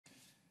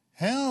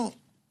How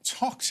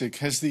toxic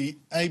has the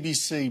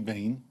ABC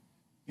been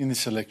in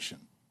this election?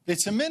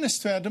 It's a menace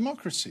to our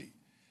democracy.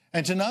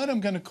 And tonight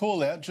I'm going to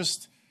call out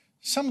just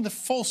some of the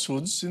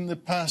falsehoods in the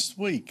past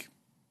week.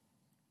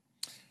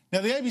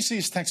 Now, the ABC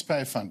is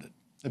taxpayer funded,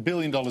 $1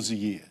 billion a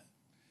year.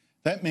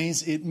 That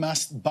means it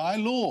must, by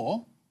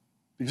law,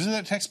 because of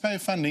that taxpayer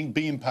funding,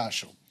 be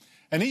impartial.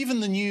 And even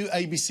the new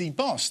ABC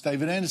boss,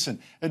 David Anderson,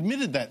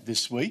 admitted that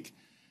this week,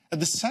 at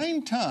the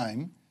same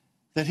time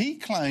that he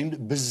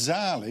claimed,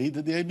 bizarrely,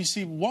 that the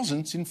ABC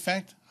wasn't, in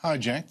fact,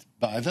 hijacked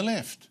by the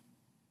left.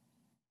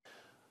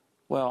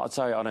 Well, I'd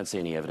say I don't see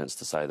any evidence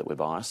to say that we're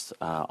biased.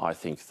 I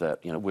think that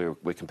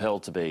we're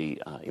compelled to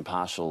be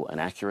impartial and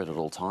accurate at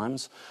all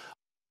times.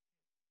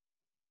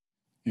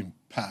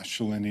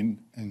 Impartial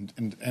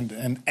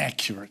and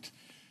accurate.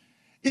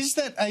 Is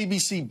that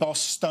ABC boss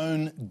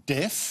stone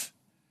deaf?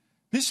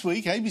 This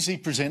week,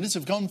 ABC presenters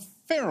have gone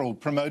feral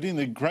promoting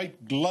the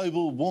great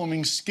global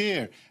warming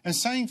scare and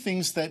saying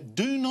things that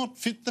do not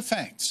fit the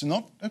facts,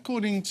 not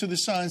according to the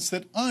science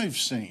that I've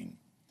seen,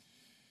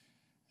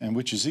 and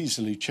which is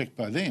easily checked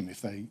by them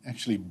if they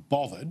actually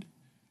bothered.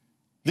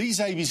 These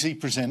ABC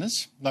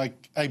presenters,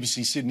 like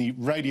ABC Sydney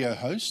radio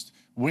host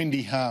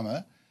Wendy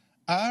Harmer,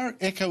 are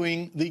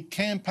echoing the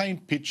campaign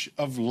pitch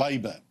of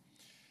Labor,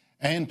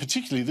 and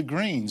particularly the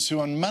Greens, who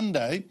on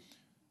Monday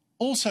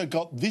also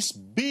got this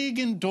big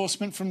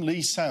endorsement from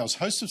Lee Sales,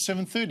 host of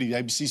 7:30, the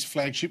ABC's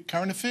flagship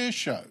current affairs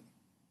show.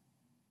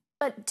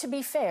 But to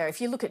be fair,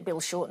 if you look at Bill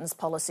Shorten's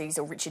policies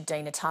or Richard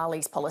Di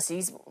Natale's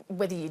policies,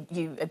 whether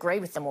you agree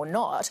with them or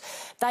not,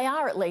 they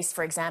are at least,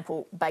 for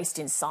example, based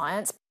in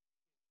science.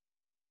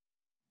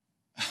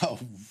 Oh,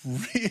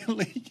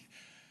 really?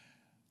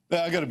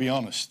 I've got to be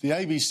honest. The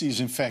ABC is,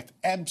 in fact,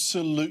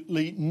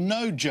 absolutely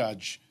no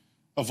judge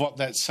of what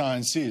that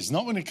science is,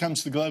 not when it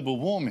comes to global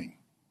warming.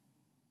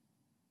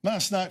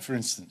 Last night, for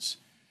instance,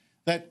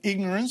 that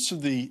ignorance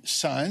of the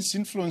science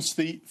influenced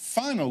the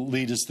final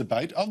leaders'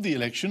 debate of the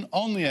election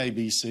on the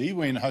ABC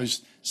when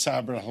host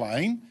Sabra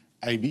Lane,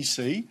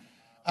 ABC,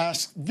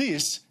 asked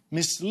this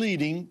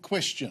misleading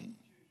question.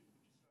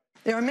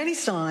 There are many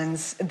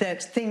signs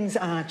that things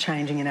are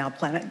changing in our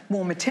planet.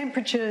 Warmer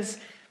temperatures,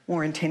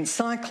 more intense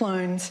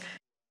cyclones.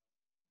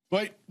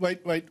 Wait.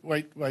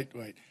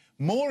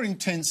 More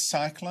intense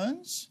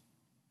cyclones?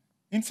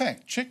 In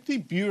fact, check the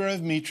Bureau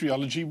of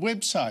Meteorology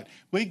website.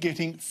 We're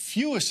getting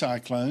fewer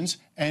cyclones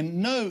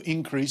and no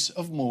increase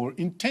of more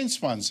intense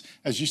ones,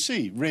 as you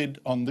see, red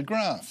on the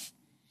graph.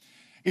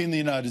 In the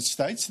United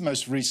States, the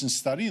most recent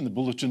study in the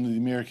Bulletin of the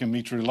American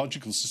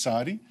Meteorological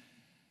Society,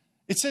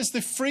 it says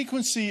the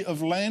frequency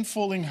of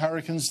landfalling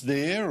hurricanes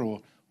there,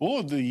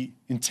 or the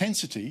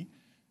intensity,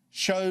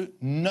 show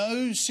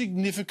no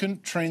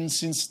significant trend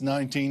since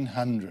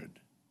 1900.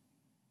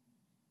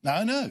 Now,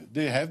 I know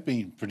there have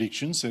been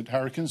predictions that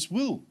hurricanes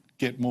will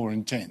get more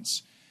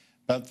intense,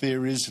 but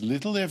there is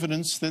little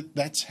evidence that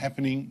that's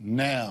happening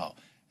now,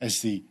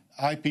 as the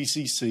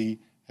IPCC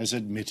has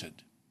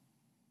admitted.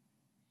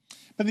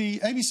 But the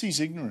ABC's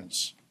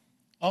ignorance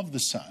of the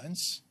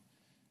science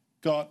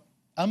got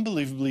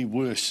unbelievably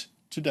worse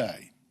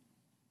today.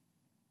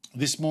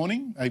 This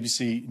morning,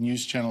 ABC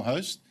News Channel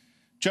host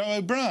Joe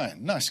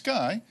O'Brien, nice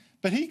guy,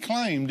 but he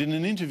claimed in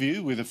an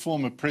interview with a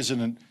former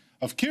president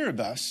of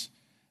Kiribati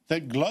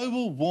that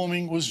global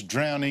warming was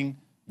drowning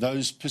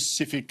those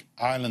Pacific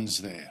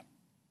islands there.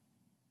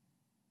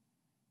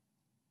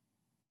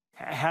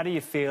 How do you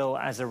feel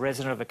as a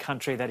resident of a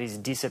country that is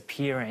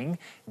disappearing?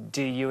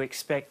 Do you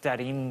expect that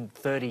in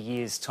 30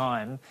 years'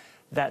 time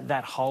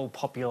that whole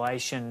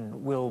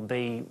population will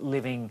be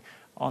living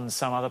on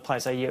some other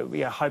place? Are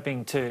you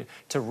hoping to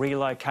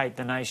relocate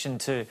the nation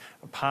to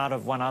part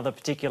of one other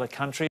particular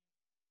country?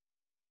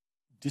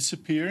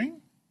 Disappearing?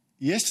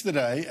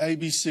 Yesterday,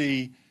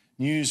 ABC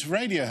News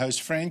radio host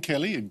Fran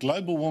Kelly, a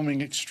global warming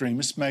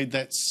extremist, made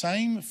that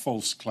same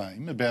false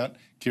claim about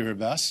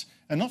Kiribati,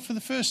 and not for the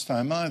first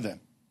time either.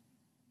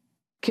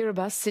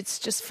 Kiribati sits,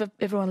 just for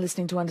everyone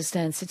listening to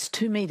understand, sits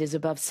 2 metres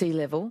above sea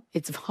level.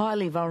 It's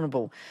highly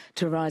vulnerable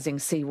to rising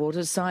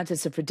seawaters.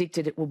 Scientists have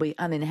predicted it will be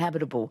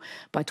uninhabitable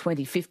by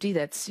 2050.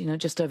 That's,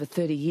 just over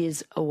 30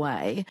 years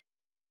away.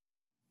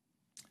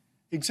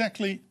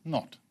 Exactly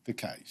not the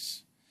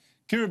case.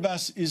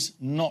 Kiribati is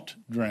not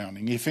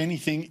drowning. If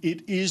anything,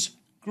 it is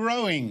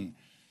growing.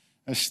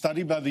 A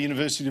study by the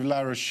University of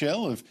La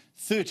Rochelle of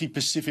 30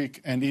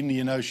 Pacific and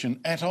Indian Ocean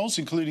atolls,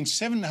 including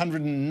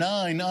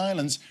 709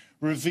 islands,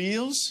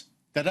 reveals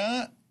that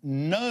are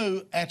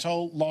no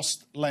atoll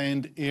lost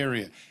land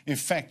area. In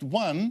fact,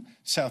 one,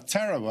 South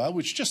Tarawa,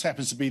 which just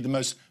happens to be the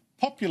most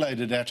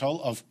populated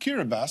atoll of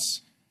Kiribati,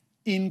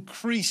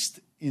 increased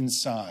in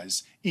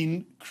size.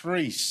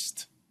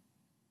 Increased.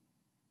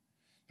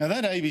 Now,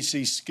 that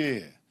ABC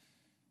scare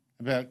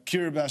about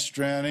Kiribati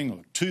drowning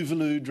or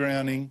Tuvalu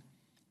drowning,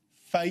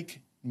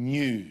 fake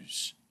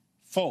news,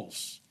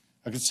 false.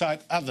 I could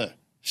cite other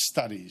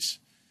studies,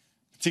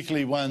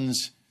 particularly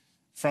ones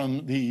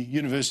from the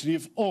University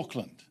of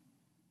Auckland.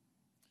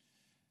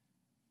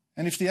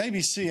 And if the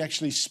ABC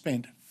actually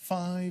spent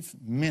 5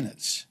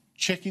 minutes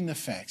checking the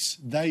facts,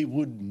 they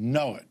would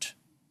know it.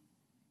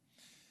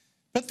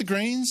 But the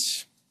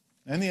Greens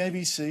and the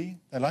ABC,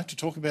 they like to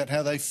talk about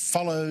how they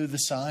follow the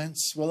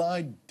science. Well,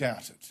 I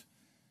doubt it.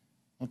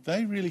 What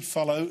they really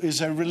follow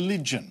is a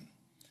religion,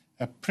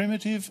 a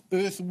primitive,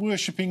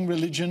 earth-worshipping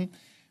religion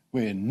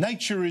where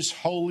nature is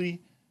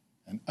holy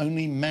and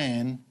only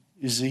man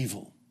is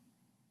evil.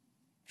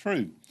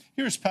 True.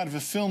 Here is part of a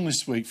film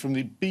this week from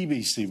the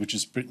BBC, which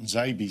is Britain's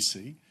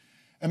ABC,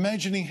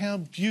 imagining how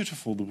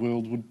beautiful the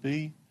world would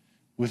be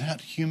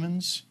without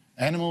humans.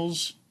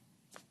 Animals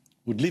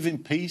would live in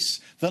peace.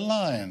 The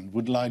lion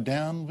would lie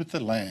down with the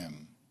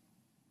lamb.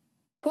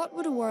 What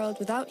would a world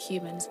without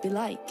humans be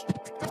like?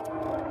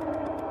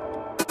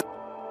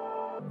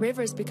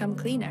 Rivers become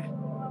cleaner.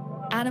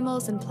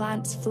 Animals and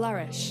plants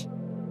flourish.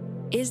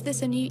 Is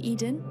this a new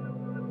Eden?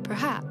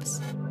 Perhaps.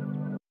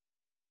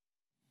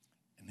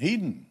 In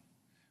Eden?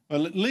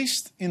 Well, at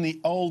least in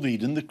the old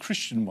Eden, the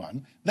Christian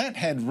one, that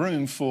had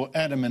room for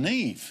Adam and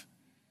Eve.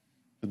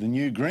 But the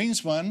new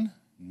Greens one,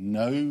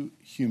 no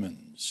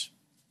humans.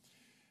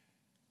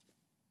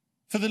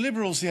 For the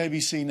Liberals, the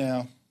ABC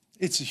now,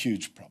 it's a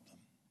huge problem.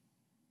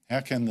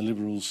 How can the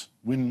Liberals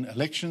win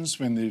elections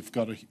when they've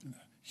got a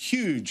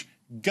huge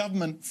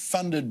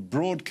government-funded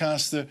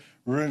broadcaster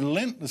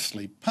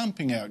relentlessly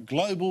pumping out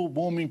global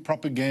warming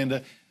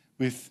propaganda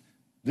with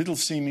little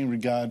seeming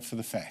regard for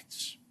the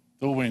facts?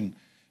 Or when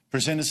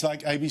presenters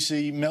like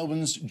ABC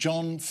Melbourne's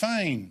John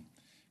Fain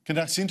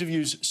conducts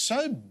interviews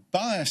so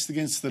biased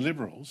against the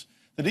Liberals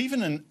that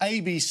even an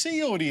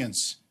ABC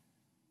audience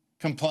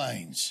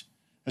complains,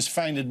 as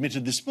Fain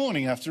admitted this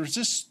morning after his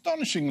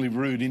astonishingly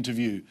rude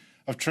interview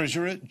of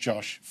Treasurer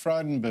Josh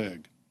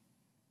Frydenberg.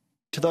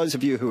 To those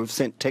of you who have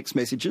sent text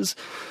messages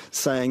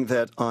saying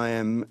that I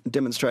am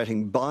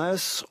demonstrating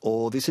bias,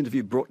 or this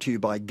interview brought to you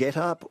by Get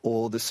Up,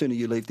 or the sooner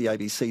you leave the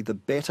ABC the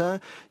better,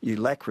 you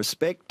lack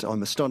respect.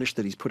 I'm astonished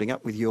that he's putting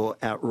up with your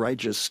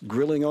outrageous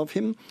grilling of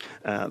him.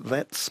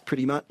 That's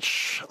pretty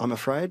much, I'm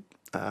afraid,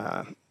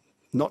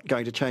 not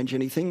going to change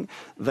anything.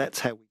 That's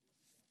how we...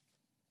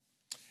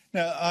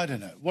 Now, I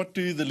don't know. What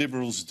do the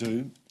Liberals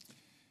do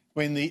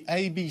when the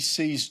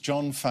ABC's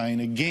John Fain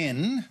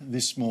again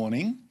this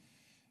morning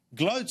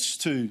gloats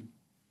to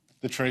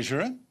the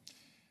Treasurer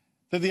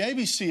that the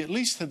ABC at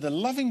least had the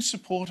loving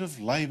support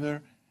of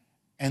Labor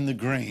and the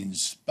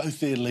Greens, both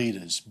their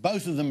leaders,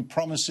 both of them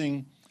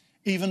promising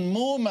even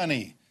more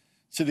money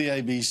to the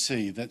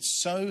ABC that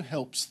so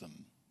helps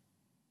them?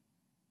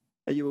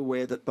 Are you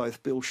aware that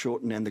both Bill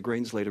Shorten and the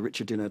Greens leader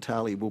Richard Di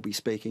Natale will be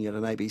speaking at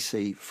an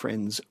ABC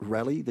Friends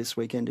rally this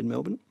weekend in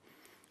Melbourne?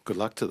 Good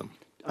luck to them.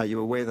 Are you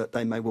aware that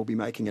they may well be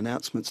making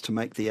announcements to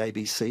make the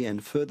ABC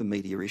and further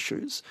media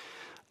issues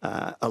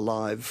a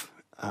live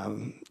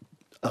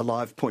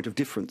point of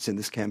difference in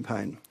this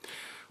campaign?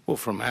 Well,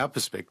 from our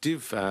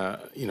perspective,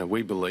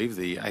 we believe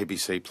the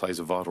ABC plays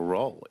a vital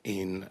role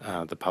in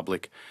the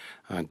public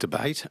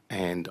debate,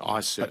 and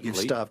I certainly... But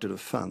you've starved it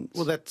of funds.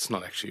 Well, that's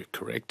not actually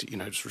correct.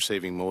 It's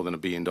receiving more than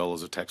 $1 billion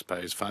of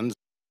taxpayers' funds.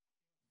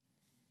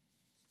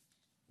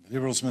 The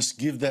Liberals must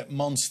give that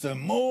monster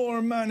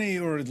more money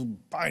or it'll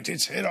bite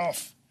its head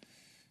off.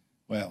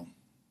 Well,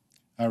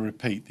 I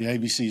repeat, the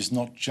ABC is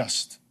not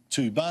just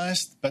too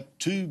biased, but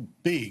too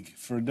big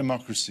for a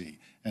democracy,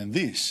 and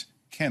this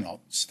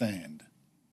cannot stand.